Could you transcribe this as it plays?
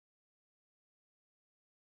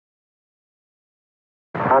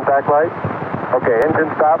Contact light. Okay, engine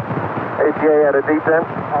stop. ATA at a descent.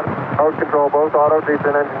 Mode control both auto.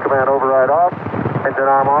 Descent engine command override off. Engine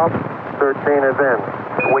arm off. 13 is in.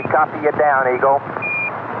 We copy you down, Eagle.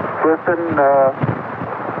 Houston,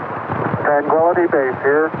 Tranquility Base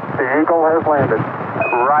here. The Eagle has landed.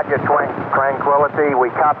 Roger, Tranquility. We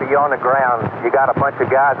copy you on the ground. You got a bunch of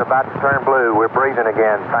guys about to turn blue. We're breathing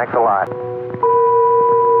again. Thanks a lot.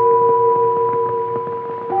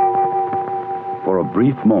 For a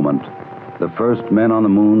brief moment, the first men on the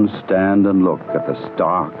moon stand and look at the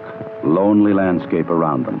stark, lonely landscape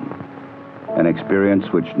around them, an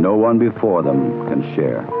experience which no one before them can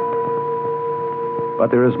share. But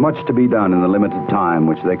there is much to be done in the limited time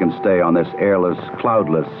which they can stay on this airless,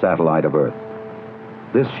 cloudless satellite of Earth.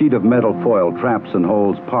 This sheet of metal foil traps and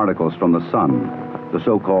holds particles from the sun, the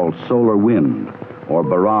so-called solar wind, or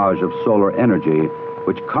barrage of solar energy,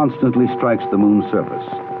 which constantly strikes the moon's surface.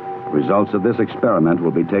 Results of this experiment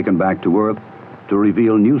will be taken back to Earth to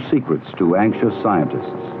reveal new secrets to anxious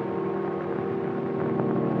scientists.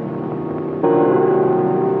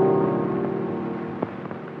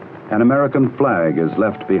 An American flag is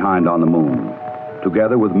left behind on the moon,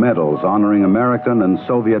 together with medals honoring American and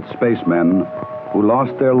Soviet spacemen who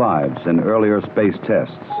lost their lives in earlier space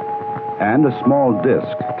tests, and a small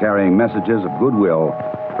disc carrying messages of goodwill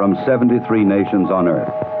from 73 nations on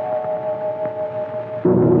Earth.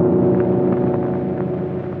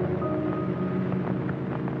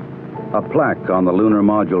 A plaque on the lunar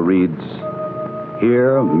module reads,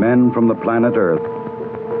 "Here, men from the planet Earth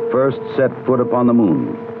first set foot upon the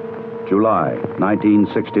moon, July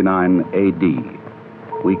 1969 AD.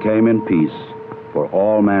 We came in peace for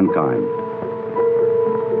all mankind."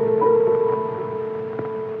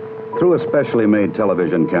 Through a specially made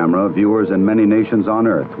television camera, viewers in many nations on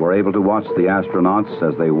Earth were able to watch the astronauts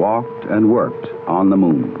as they walked and worked on the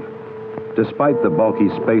moon. Despite the bulky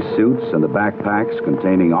spacesuits and the backpacks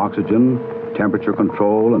containing oxygen, temperature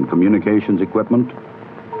control, and communications equipment,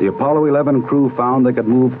 the Apollo 11 crew found they could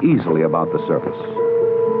move easily about the surface.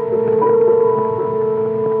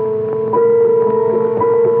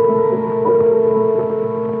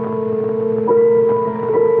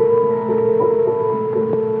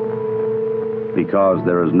 Because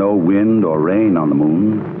there is no wind or rain on the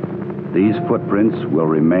moon, these footprints will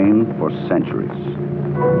remain for centuries.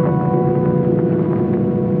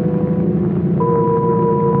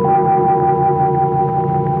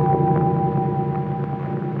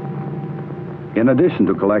 In addition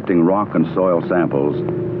to collecting rock and soil samples,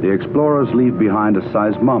 the explorers leave behind a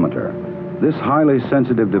seismometer. This highly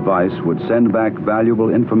sensitive device would send back valuable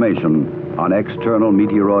information on external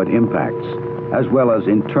meteoroid impacts, as well as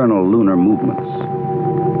internal lunar movements.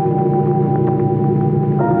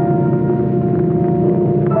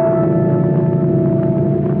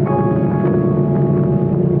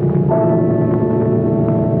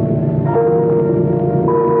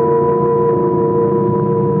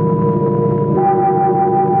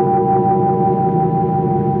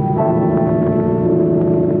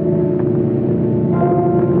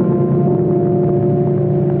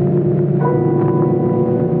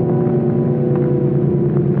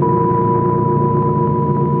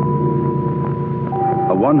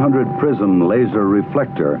 A 100-prism laser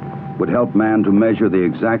reflector would help man to measure the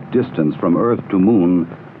exact distance from Earth to Moon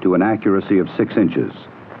to an accuracy of 6 inches.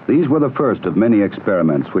 These were the first of many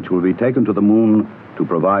experiments which will be taken to the Moon to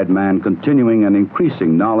provide man continuing and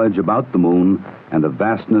increasing knowledge about the Moon and the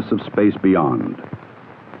vastness of space beyond.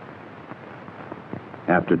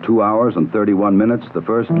 After 2 hours and 31 minutes, the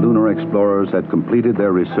first lunar explorers had completed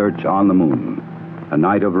their research on the Moon. A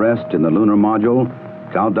night of rest in the lunar module,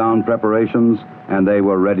 countdown preparations, and they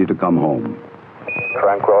were ready to come home.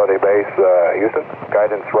 Tranquility Base, Houston.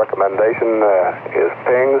 Guidance recommendation is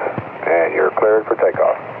pings, and you're cleared for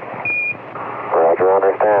takeoff. Roger,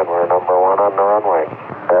 understand. We're number 1 on the runway.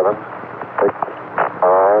 7, 6,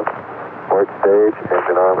 5, port stage,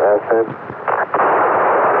 engine arm ascent.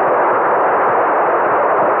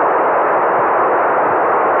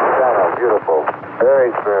 Shadow, beautiful.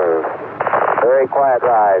 Very smooth. Very quiet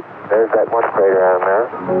ride. There's that one crater on there.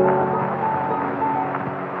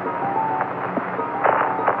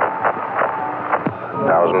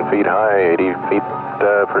 1,000 feet high, 80 feet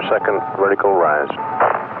per second vertical rise.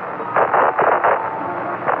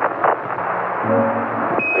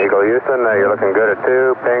 Eagle Houston, you're looking good at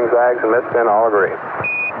 2. Ping, zags, and misspin all agree.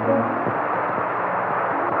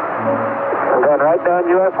 We're going right down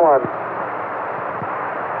US 1.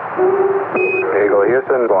 Eagle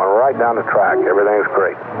Houston, going right down the track. Everything's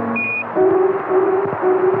great.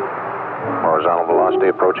 Horizontal velocity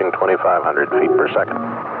approaching 2,500 feet per second.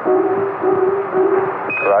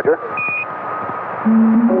 Roger.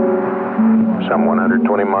 Some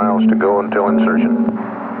 120 miles to go until insertion.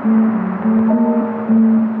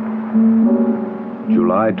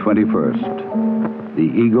 July 21st. The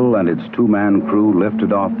Eagle and its two-man crew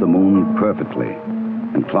lifted off the moon perfectly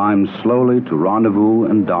and climbed slowly to rendezvous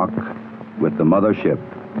and dock with the mother ship,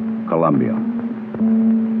 Columbia.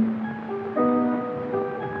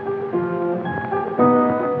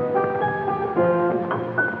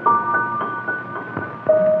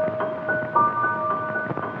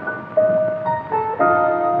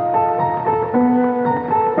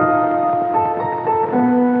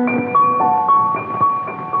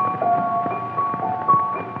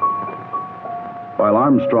 While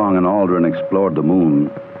Armstrong and Aldrin explored the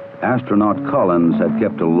moon, astronaut Collins had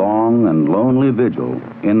kept a long and lonely vigil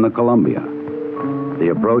in the Columbia.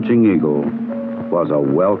 The approaching Eagle was a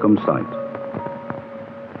welcome sight.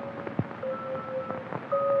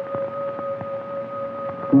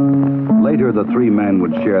 Later, the three men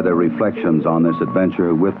would share their reflections on this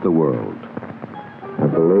adventure with the world. I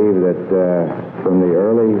believe that from the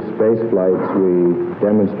early space flights, we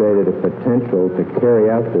demonstrated a potential to carry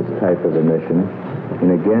out this type of a mission.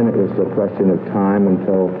 And again, it was a question of time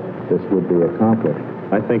until this would be accomplished.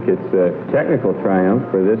 I think it's a technical triumph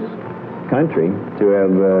for this country to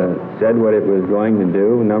have said what it was going to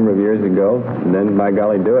do a number of years ago, and then, by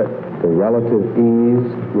golly, do it. The relative ease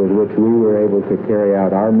with which we were able to carry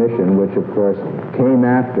out our mission, which, of course, came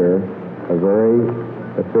after a very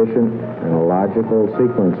efficient and a logical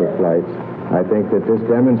sequence of flights, I think that this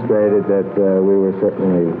demonstrated that we were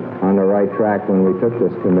certainly on the right track when we took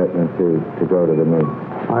this commitment to go to the moon.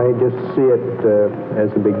 I just see it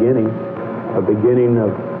as a beginning of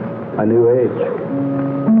a new age.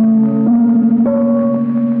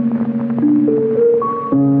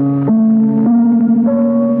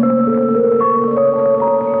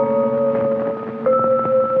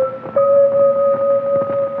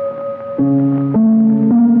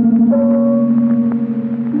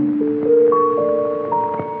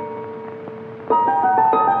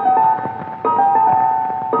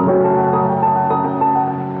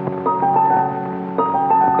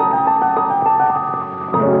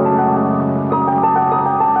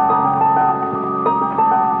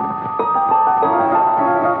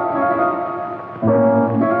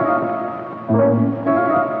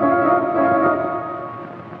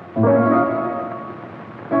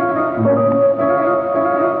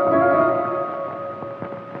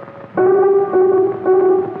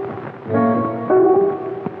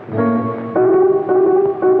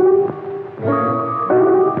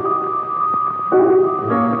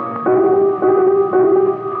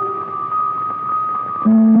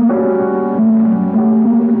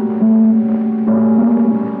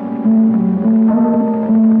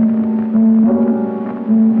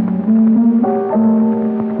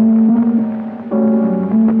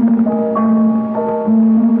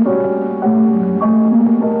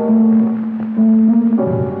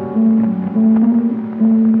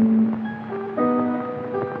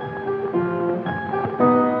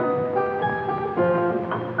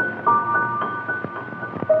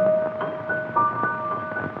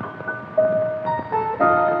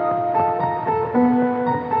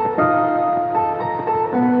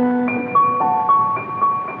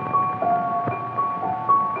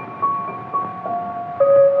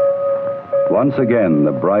 Once again,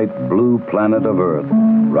 the bright blue planet of Earth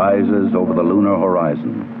rises over the lunar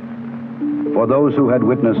horizon. For those who had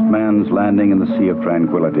witnessed man's landing in the Sea of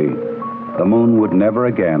Tranquility, the moon would never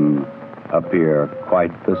again appear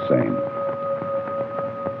quite the same.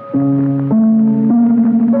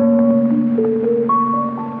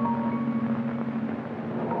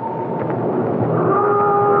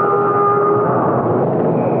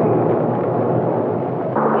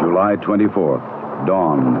 July 24th,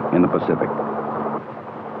 dawn in the Pacific.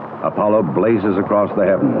 Apollo blazes across the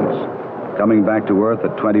heavens, coming back to Earth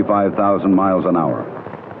at 25,000 miles an hour.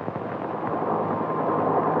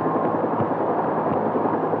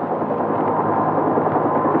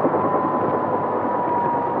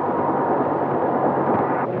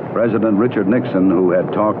 President Richard Nixon, who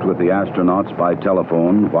had talked with the astronauts by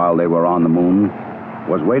telephone while they were on the moon,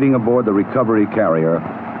 was waiting aboard the recovery carrier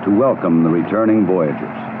to welcome the returning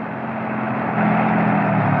voyagers.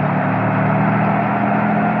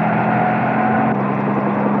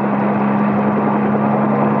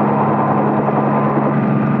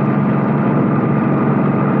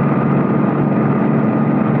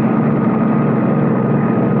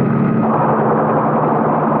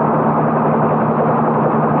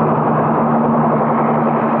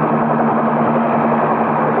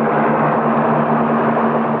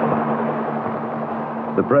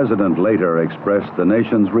 The president later expressed the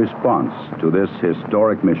nation's response to this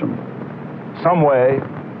historic mission. Some way,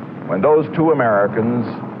 when those two Americans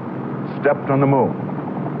stepped on the moon,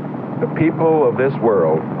 the people of this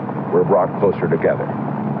world were brought closer together.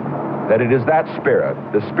 That it is that spirit,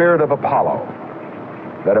 the spirit of Apollo,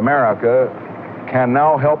 that America can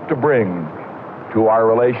now help to bring to our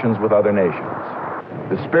relations with other nations.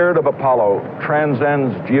 The spirit of Apollo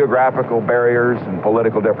transcends geographical barriers and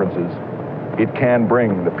political differences. It can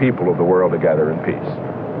bring the people of the world together in peace.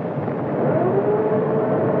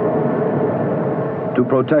 To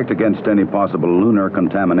protect against any possible lunar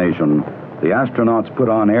contamination, the astronauts put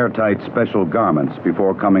on airtight special garments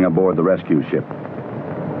before coming aboard the rescue ship.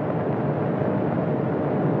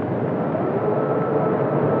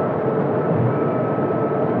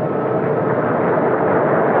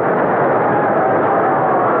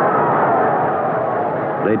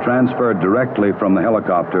 They transferred directly from the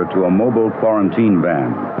helicopter to a mobile quarantine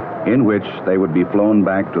van, in which they would be flown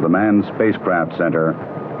back to the Manned Spacecraft Center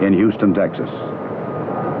in Houston, Texas.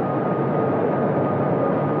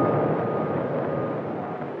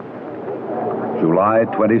 July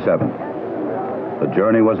 27th. The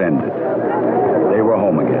journey was ended. They were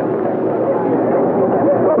home again.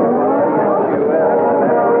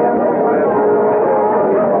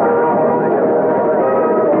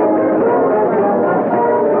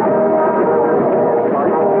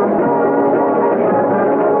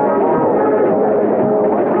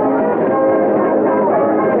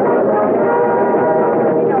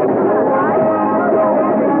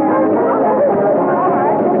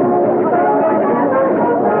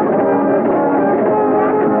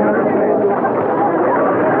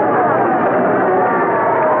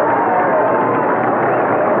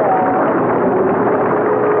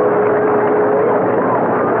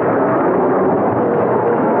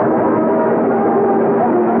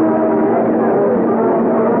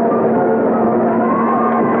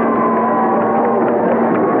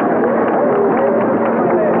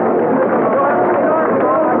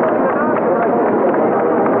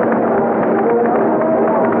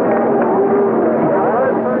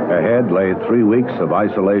 Lay 3 weeks of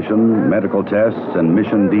isolation, medical tests, and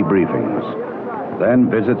mission debriefings. Then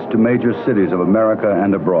visits to major cities of America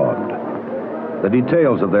and abroad. The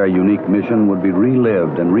details of their unique mission would be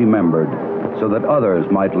relived and remembered so that others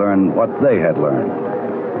might learn what they had learned,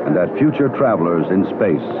 and that future travelers in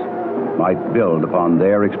space might build upon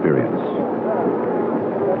their experience.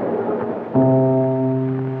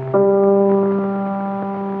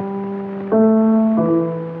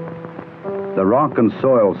 The rock and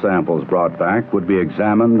soil samples brought back would be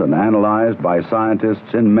examined and analyzed by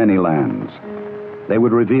scientists in many lands. They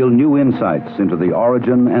would reveal new insights into the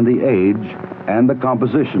origin and the age and the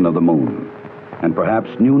composition of the moon, and perhaps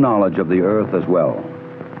new knowledge of the Earth as well.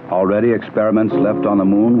 Already experiments left on the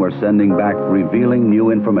moon were sending back revealing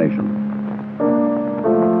new information.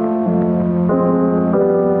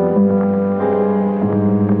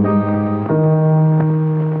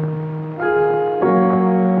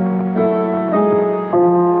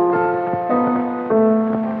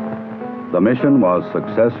 The mission was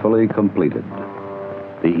successfully completed.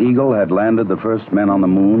 The Eagle had landed the first men on the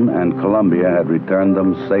moon, and Columbia had returned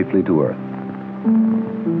them safely to Earth.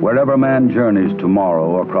 Wherever man journeys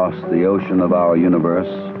tomorrow across the ocean of our universe,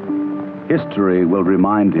 history will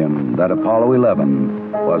remind him that Apollo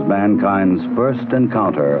 11 was mankind's first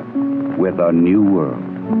encounter with a new world.